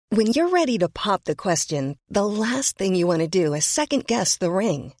When you're ready to pop the question, the last thing you want to do is second-guess the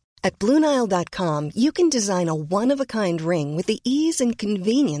ring. At BlueNile.com, you can design a one-of-a-kind ring with the ease and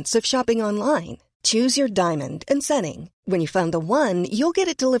convenience of shopping online. Choose your diamond and setting. When you find the one, you'll get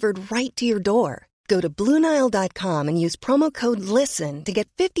it delivered right to your door. Go to BlueNile.com and use promo code LISTEN to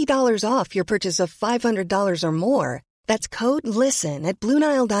get $50 off your purchase of $500 or more. That's code LISTEN at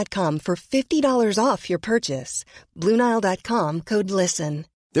BlueNile.com for $50 off your purchase. BlueNile.com, code LISTEN.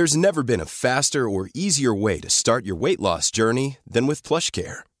 There's never been a faster or easier way to start your weight loss journey than with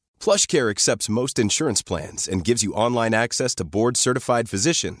PlushCare. PlushCare accepts most insurance plans and gives you online access to board-certified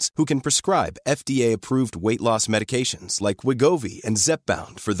physicians who can prescribe FDA-approved weight loss medications like Wegovy and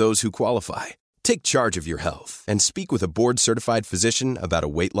Zepbound for those who qualify. Take charge of your health and speak with a board-certified physician about a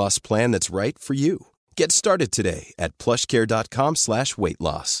weight loss plan that's right for you. Get started today at plushcare.com/weight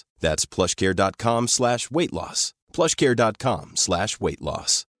loss. That's plushcare.com/weight loss. plushcare.com/weight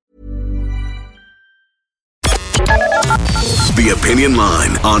loss. The Opinion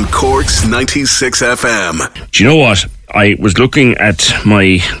Line on Cork's 96 FM. Do you know what? I was looking at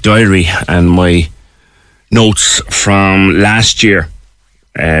my diary and my notes from last year,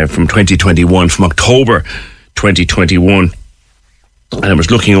 from 2021, from October 2021. And I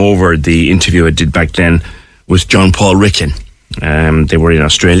was looking over the interview I did back then with John Paul Ricken. They were in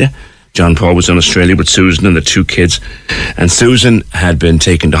Australia. John Paul was in Australia with Susan and the two kids. And Susan had been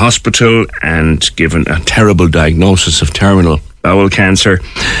taken to hospital and given a terrible diagnosis of terminal bowel cancer.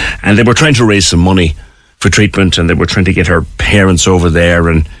 And they were trying to raise some money for treatment, and they were trying to get her parents over there.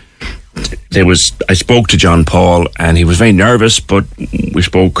 And I spoke to John Paul, and he was very nervous, but we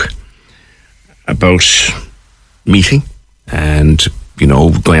spoke about meeting and, you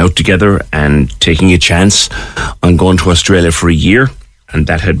know, going out together and taking a chance on going to Australia for a year. And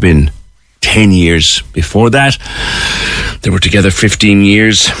that had been 10 years before that. They were together 15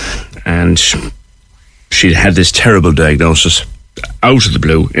 years, and she'd had this terrible diagnosis out of the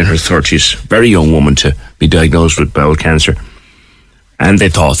blue in her 30s, very young woman to be diagnosed with bowel cancer. And they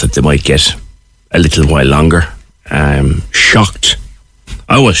thought that they might get a little while longer. Shocked.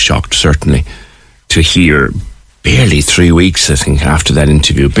 I was shocked, certainly, to hear barely 3 weeks, I think, after that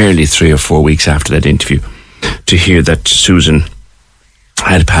interview, barely 3 or 4 weeks after that interview, to hear that Susan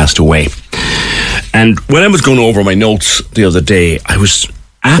had passed away. And when I was going over my notes the other day, I was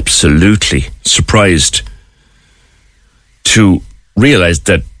absolutely surprised to realise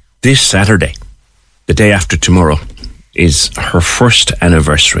that this Saturday, the day after tomorrow, is her first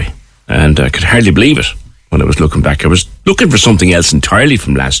anniversary. And I could hardly believe it when I was looking back. I was looking for something else entirely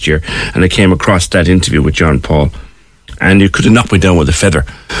from last year, and I came across that interview with John Paul. And it could have knocked me down with a feather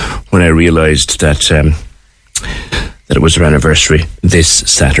when I realised that it was her anniversary this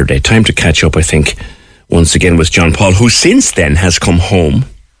Saturday. Time to catch up, I think, once again with John Paul, who since then has come home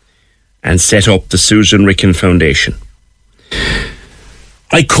and set up the Susan Ricken Foundation.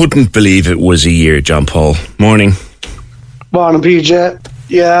 I couldn't believe it was a year, John Paul. Morning. Morning, PJ.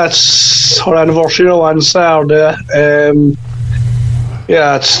 Yeah, it's her anniversary on Saturday. I'm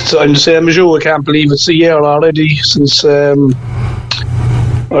the same as you. I can't believe it's a year already since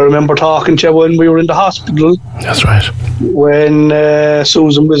I remember talking to you when we were in the hospital. That's right. When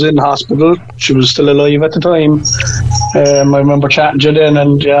Susan was in hospital, she was still alive at the time. I remember chatting to you then,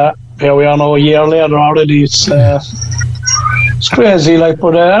 and here we are now a year later already. It's crazy, like,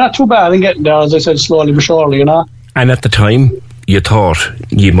 but not too bad in getting there, as I said, slowly but surely, you know. And at the time, you thought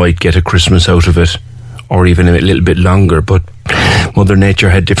you might get a Christmas out of it, or even a little bit longer, but Mother Nature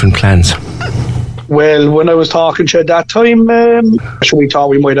had different plans. Well, when I was talking to you at that time, we thought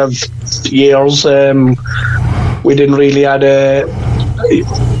we might have years. We didn't really have a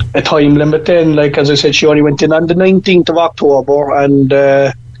time limit then. Like, as I said, she only went in on the 19th of October, and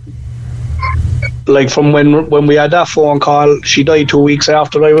like from when we had that phone call, she died 2 weeks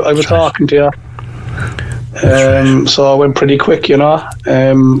after I was talking to you. So it went pretty quick, you know.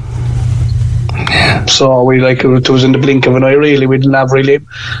 So it was in the blink of an eye, really. We didn't have really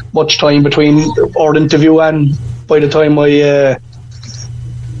much time between our interview and by the time I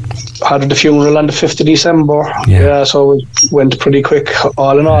had the funeral on the 5th of December. Yeah, so it went pretty quick,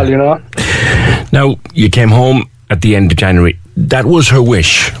 all in all, you know. Now, you came home at the end of January. That was her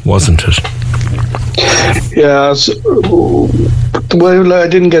wish, wasn't it? Yeah, well, I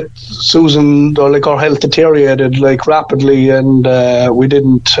didn't get Susan, or like, our health deteriorated like rapidly, and we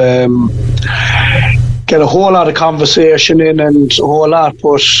didn't get a whole lot of conversation in and a whole lot,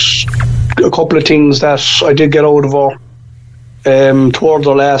 but a couple of things that I did get out of her towards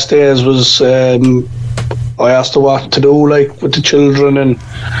our last days was I asked her what to do, like, with the children, and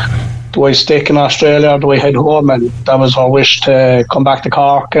do I stick in Australia or do I head home? And that was our wish, to come back to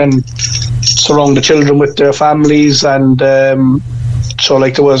Cork and surround the children with their families. And so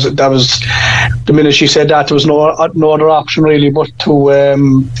like that was the minute she said that, there was no other option really but to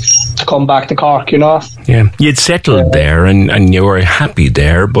come back to Cork, you know. Yeah, you'd settled there and you were happy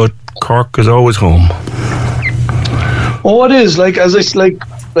there, but Cork is always home. Oh, it is. Like, as it's like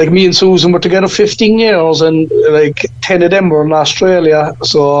me and Susan were together 15 years, and like 10 of them were in Australia.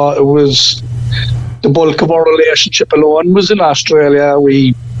 So it was the bulk of our relationship alone was in Australia.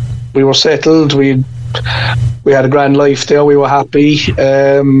 We were settled. We had a grand life there. We were happy.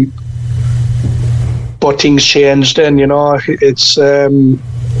 But things changed then, you know. It's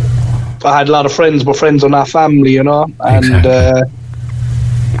I had a lot of friends, but friends are not family, you know. And exactly.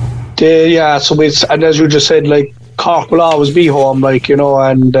 and as you just said, like, Cork will always be home, like, you know.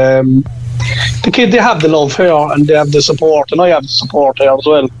 And the kid, they have the love here and they have the support, and I have the support here as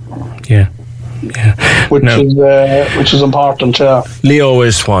well. Yeah. Which is important. Yeah. Leo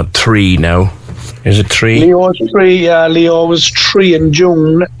is what, 3 now? Is it 3? Leo is 3. Yeah, Leo was 3 in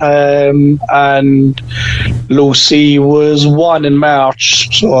June, and Lucy was 1 in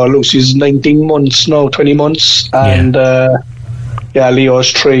March. So Lucy's 19 months now, 20 months, and Leo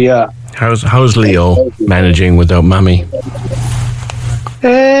is 3. Yeah. How's Leo managing without Mammy?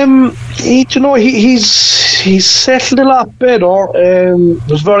 He's settled a lot better. It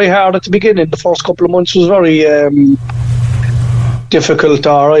was very hard at the beginning. The first couple of months was very difficult.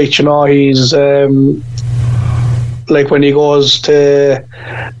 All right, you know, he's like when he goes to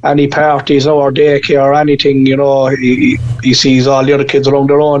any parties or daycare or anything, you know, he sees all the other kids around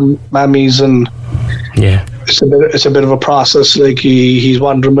their own mammies, and yeah, it's a bit of a process. Like he's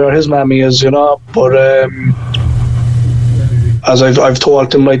wondering where his mammy is, you know. But as I've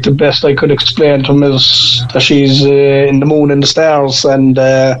told him, like, the best I could explain to him is that she's in the moon and the stars, and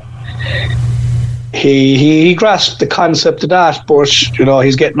he grasped the concept of that. But you know,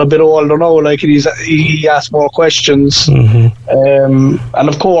 he's getting a bit older now, like, and he asks more questions. Mm-hmm. And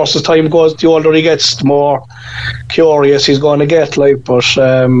of course, as time goes, the older he gets, the more curious he's going to get. Like, but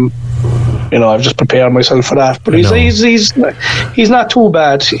you know, I've just prepared myself for that. But he's not too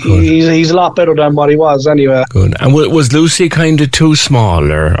bad. He's a lot better than what he was anyway. Good. And was Lucy kind of too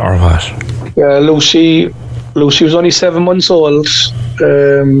small, or what? Yeah, Lucy was only 7 months old.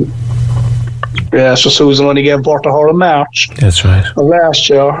 So Susan only gave birth to her in March. That's right. Of last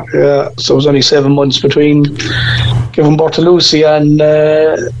year. Yeah, so it was only 7 months between giving birth to Lucy and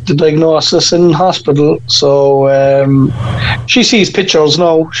the diagnosis in hospital. So she sees pictures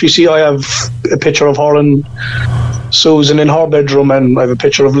now. I have a picture of her and Susan in her bedroom, and I have a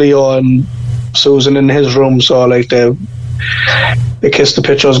picture of Leo and Susan in his room. So like they kiss the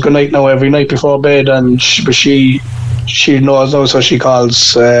pictures goodnight now every night before bed, and she knows now, so she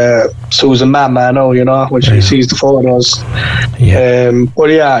calls Susan Mama now, you know, when she sees the photos. Yeah.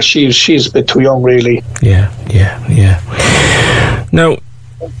 But yeah, she's a bit too young, really. Yeah. Now,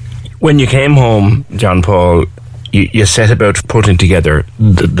 when you came home, John Paul, you set about putting together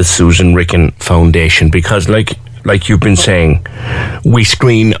the Susan Ricken Foundation, because like you've been saying, we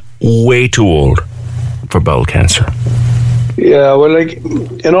screen way too old for bowel cancer. Yeah, well, like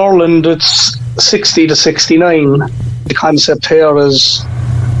in Ireland, it's 60 to 69. The concept here is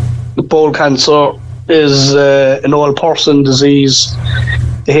bowel cancer is an all-person disease.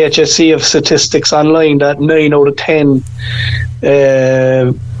 The HSE have statistics online that 9 out of 10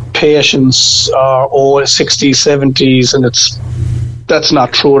 patients are over 60s, 70s, and that's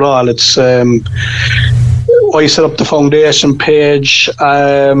not true at all. It's I set up the foundation page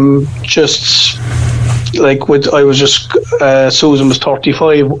just like Susan was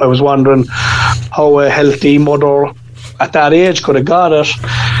 35. I was wondering how a healthy mother at that age could have got it,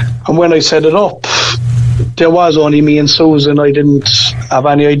 and when I set it up, there was only me and Susan. I didn't have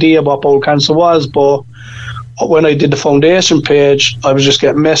any idea what bowel cancer was, but when I did the foundation page, I was just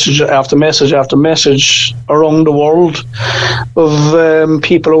getting message after message after message around the world of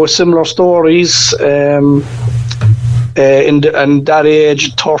people with similar stories in that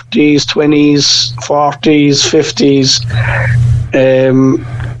age, 30s, 20s, 40s, 50s,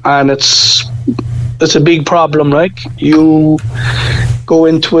 and it's a big problem. Like, you go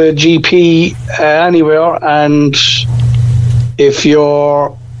into a GP anywhere, and if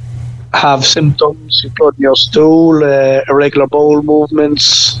you have symptoms, blood in your stool, irregular bowel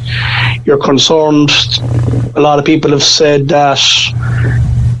movements, you're concerned. A lot of people have said that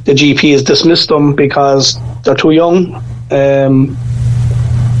the GP has dismissed them because they're too young. I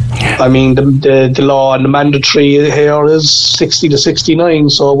mean, the law and the mandatory here is 60 to 69,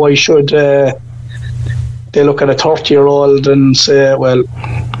 so why should they look at a 30-year-old and say, well,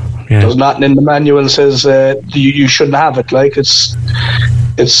 There's nothing in the manual says you shouldn't have it. Like it's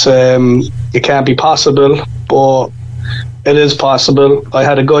it can't be possible, but it is possible. I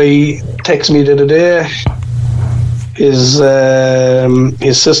had a guy text me the other day. His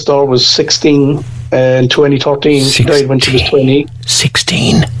sister was 16 in 2013. She died when she was 20.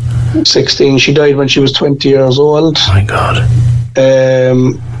 16. She died when she was 20 years old. My God.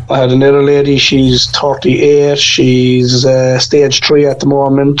 I had another lady, she's 38, she's stage 3 at the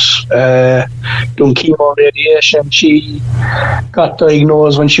moment, doing chemo radiation. She got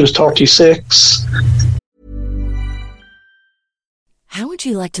diagnosed when she was 36. How would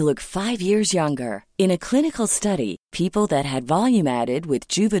you like to look 5 years younger? In a clinical study, people that had volume added with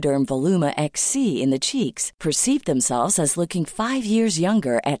Juvederm Voluma XC in the cheeks perceived themselves as looking 5 years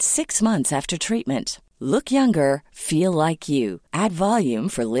younger at 6 months after treatment. Look younger, feel like you. Add volume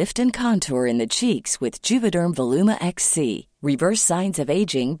for lift and contour in the cheeks with Juvederm Voluma XC. Reverse signs of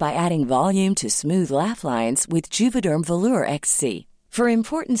aging by adding volume to smooth laugh lines with Juvederm Volure XC. For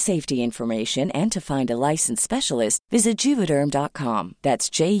important safety information and to find a licensed specialist, visit Juvederm.com. That's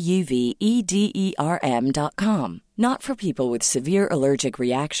JUVEDERM.com. Not for people with severe allergic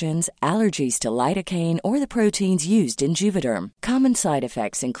reactions, allergies to lidocaine, or the proteins used in Juvederm. Common side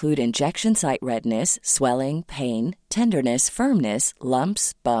effects include injection site redness, swelling, pain, tenderness, firmness,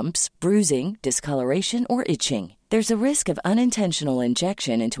 lumps, bumps, bruising, discoloration, or itching. There's a risk of unintentional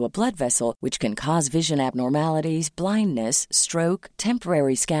injection into a blood vessel, which can cause vision abnormalities, blindness, stroke,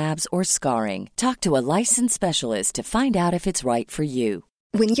 temporary scabs, or scarring. Talk to a licensed specialist to find out if it's right for you.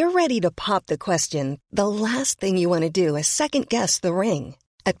 When you're ready to pop the question, the last thing you want to do is second-guess the ring.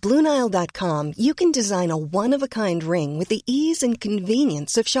 At BlueNile.com, you can design a one-of-a-kind ring with the ease and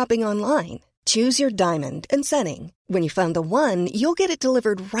convenience of shopping online. Choose your diamond and setting. When you find the one, you'll get it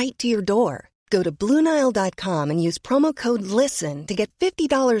delivered right to your door. Go to BlueNile.com and use promo code LISTEN to get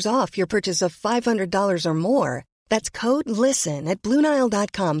 $50 off your purchase of $500 or more. That's code LISTEN at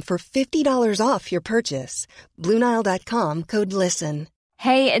BlueNile.com for $50 off your purchase. BlueNile.com, code LISTEN.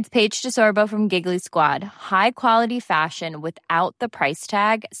 Hey, it's Paige DeSorbo from Giggly Squad. High quality fashion without the price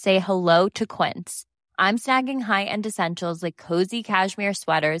tag. Say hello to Quince. I'm snagging high-end essentials like cozy cashmere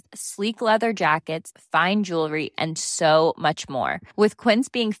sweaters, sleek leather jackets, fine jewelry, and so much more. With Quince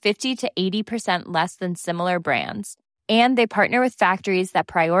being 50 to 80% less than similar brands. And they partner with factories that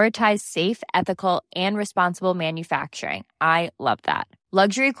prioritize safe, ethical, and responsible manufacturing. I love that.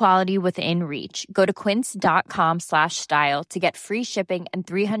 Luxury quality within reach. Go to quince.com/style to get free shipping and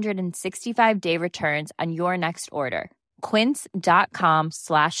 365-day returns on your next order.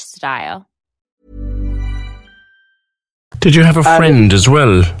 Quince.com/style. Did you have a friend as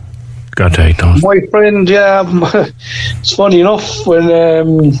well got diagnosed? My friend, yeah. It's funny enough, when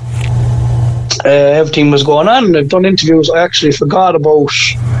everything was going on, I've done interviews, I actually forgot about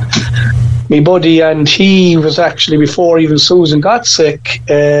my buddy, and he was actually, before even Susan got sick,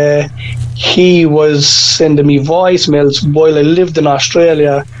 he was sending me voicemails while I lived in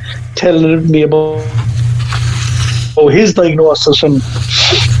Australia, telling me about his diagnosis and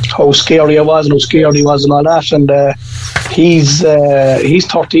how scary it was and how scared he was and all that. And he's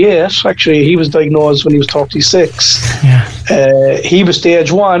 38. Actually, he was diagnosed when he was 36. Yeah. He was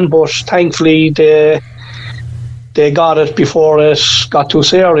stage 1, but thankfully they got it before it got too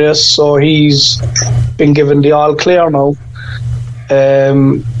serious, so he's been given the all clear now.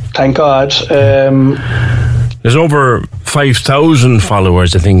 Thank God. There's over 5,000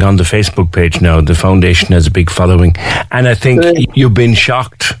 followers, I think, on the Facebook page now. The foundation has a big following, and I think you've been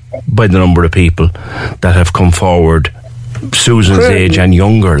shocked by the number of people that have come forward, Susan's age and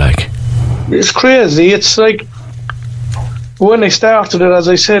younger. Like, it's crazy. It's like, when I started it, as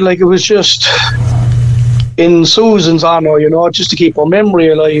I said, like, it was just in Susan's honour, you know, just to keep her memory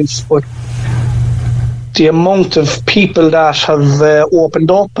alive. But the amount of people that have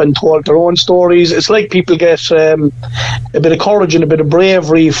opened up and told their own stories, it's like people get a bit of courage and a bit of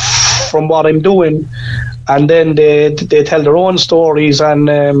bravery from what I'm doing, and then they tell their own stories, and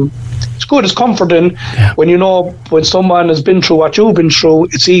it's good, it's comforting. Yeah. When you know, when someone has been through what you've been through,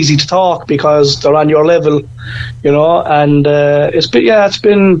 it's easy to talk because they're on your level, you know. And it's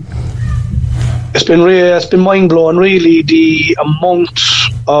been mind blowing, really, the amount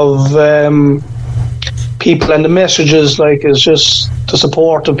of people and the messages, like, is just the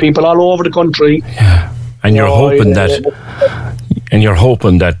support of people all over the country. Yeah, and you're hoping that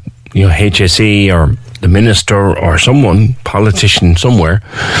you know, HSE or the minister or someone, politician somewhere,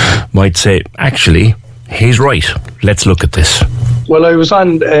 might say, actually, he's right. Let's look at this. Well, I was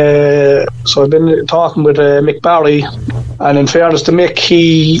on, so I've been talking with Mick Barry, and in fairness to Mick,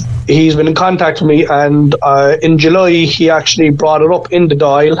 he's been in contact with me, and in July he actually brought it up in the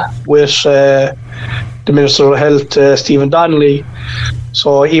Dáil with the Minister of Health, Stephen Donnelly.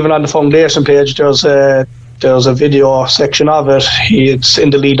 So even on the foundation page, there's a video section of it. It's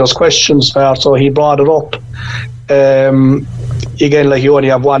in the leaders' questions there, so he brought it up. Again, like you only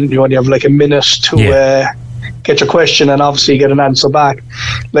have like a minute to get your question and obviously get an answer back.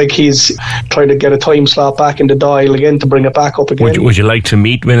 Like he's trying to get a time slot back in the Dáil again to bring it back up again. Would you like to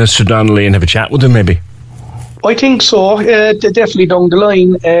meet Minister Donnelly and have a chat with him maybe? I think so, definitely down the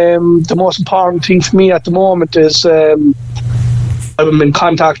line. The most important thing for me at the moment is I'm in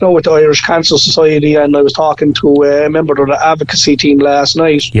contact now with the Irish Cancer Society, and I was talking to a member of the advocacy team last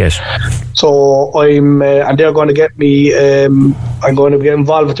night. Yes. So I'm, and they're going to get me, I'm going to get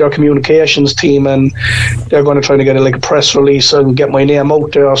involved with their communications team, and they're going to try to get a press release and get my name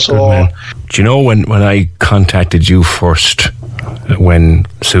out there. So, do you know when I contacted you first, when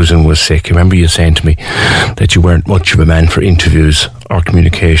Susan was sick, remember you saying to me that you weren't much of a man for interviews or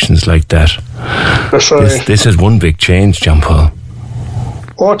communications like that? That's right. This is one big change, John Paul.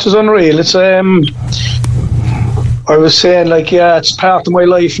 Oh, it is unreal. It's I was saying, it's part of my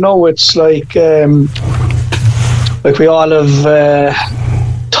life now. It's like we all have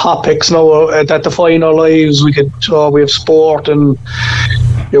topics now that define our lives. We have sport, and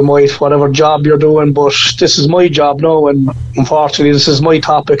you might whatever job you're doing, but this is my job now, and unfortunately this is my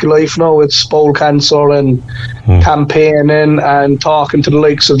topic of life now. It's bowel cancer and campaigning and talking to the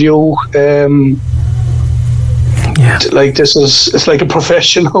likes of you. It's like a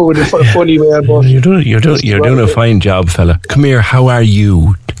profession now in a funny way. But you're doing a fine job, fella. Come here. How are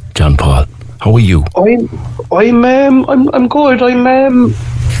you, John Paul? How are you? I'm good. I'm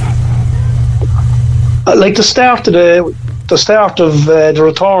like the start of the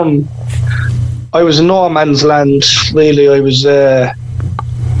return. I was in no man's land. Really, I was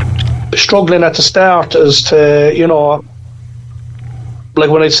struggling at the start as to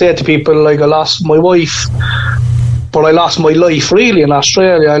when I say to people I lost my wife. But I lost my life really in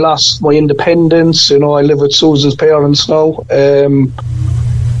Australia. I lost my independence. I live with Susan's parents now.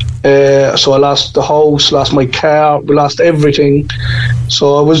 So I lost the house, lost my car, we lost everything.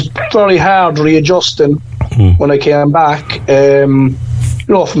 So it was very hard readjusting when I came back.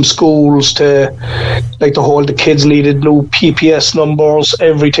 From schools to the kids needed new PPS numbers.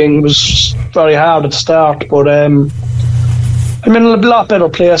 Everything was very hard at the start. But I'm in a lot better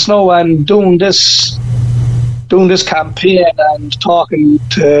place now, and doing this campaign and talking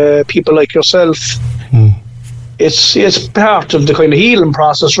to people like yourself, it's part of the kind of healing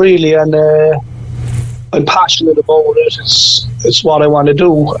process really, and I'm passionate about it. It's what I want to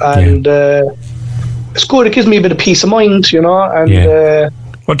do, and it's good. It gives me a bit of peace of mind, and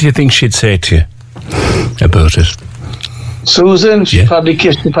what do you think she'd say to you about it? Susan, she'd probably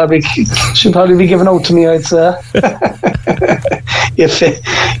be giving out to me, I'd say. if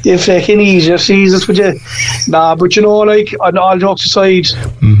they can ease your seasons, would you? Nah, but on all jokes aside,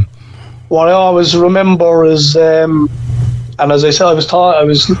 what I always remember is, and as I said, I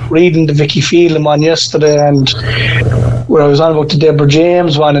was reading the Vicky Phelan one yesterday, and where I was on about the Deborah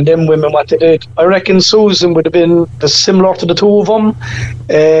James one and them women, what they did. I reckon Susan would have been similar to the two of them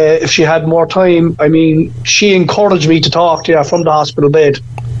if she had more time. I mean, she encouraged me to talk to her from the hospital bed.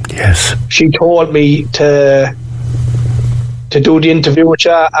 Yes. She told me to do the interview with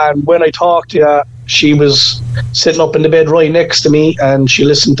you, and when I talked to her, she was sitting up in the bed right next to me, and she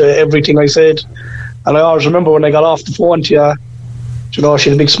listened to everything I said. And I always remember when I got off the phone to you, she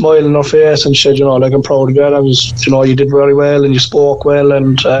had a big smile on her face, and she said, I'm proud of you. I was, you did very well, and you spoke well,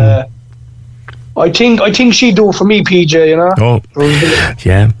 and I think she'd do it for me, PJ, Oh,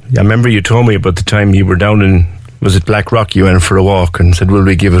 yeah. I remember you told me about the time you were down in, was it Black Rock, you went for a walk and said, will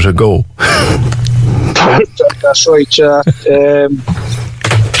we give it a go? That's right, yeah.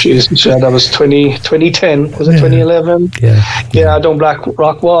 That was 2010, was it 2011? Yeah, down Black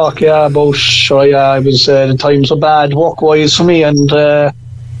Rock Walk, I was, the times were bad work-wise for me, and I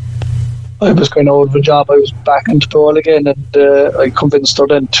was kind of out of a job. I was back into Dáil again, and I convinced her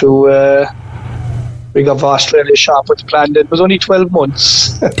then to we got Australia shop with the plan. It was only 12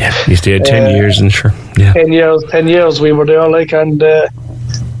 months. You stayed 10 years, and sure. Yeah. 10 years we were there, and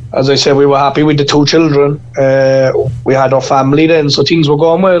as I said, we were happy with the two children. We had our family then, so things were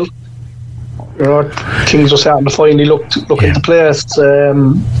going well. Things were starting to finally look into place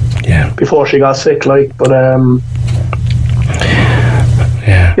before she got sick. But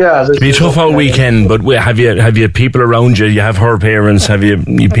Yeah. It'd be a tough all weekend, but have you people around you? You have her parents. Have you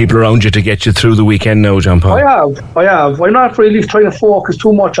people around you to get you through the weekend now, John Paul? I have. I'm not really trying to focus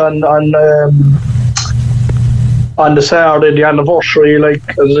too much on the Saturday, the anniversary. Like,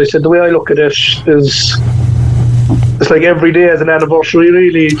 as I said, the way I look at it is, it's like every day is an anniversary,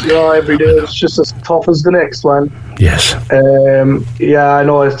 really. Every day is just as tough as the next one. Yes. I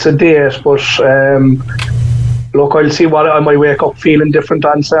know it's a date, but look, I'll see what I might wake up feeling different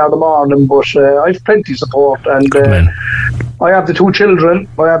on Saturday morning, but I have plenty of support, and I have the two children,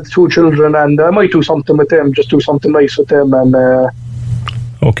 and I might do something with them, just do something nice with them, and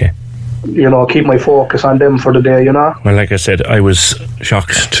okay. Keep my focus on them for the day, Well, like I said, I was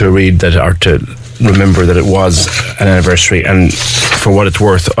shocked to read that, or to remember that it was an anniversary, and for what it's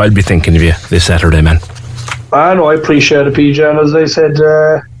worth, I'll be thinking of you this Saturday, man. I know, I appreciate it, PJ, and as I said,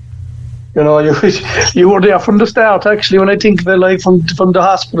 you were there from the start, actually, when I think of it, like, from the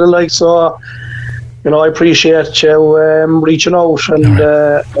hospital, like, so, I appreciate you reaching out, and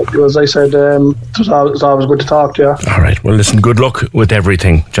as I said, it was always good to talk to you. All right, well, listen, good luck with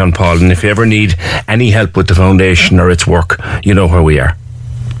everything, John Paul, and if you ever need any help with the foundation or its work, you know where we are.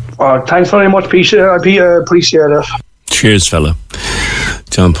 Thanks very much, PJ. I appreciate it. Cheers, fella.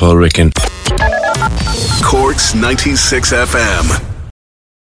 John Paul Ricken. Cork's 96 FM.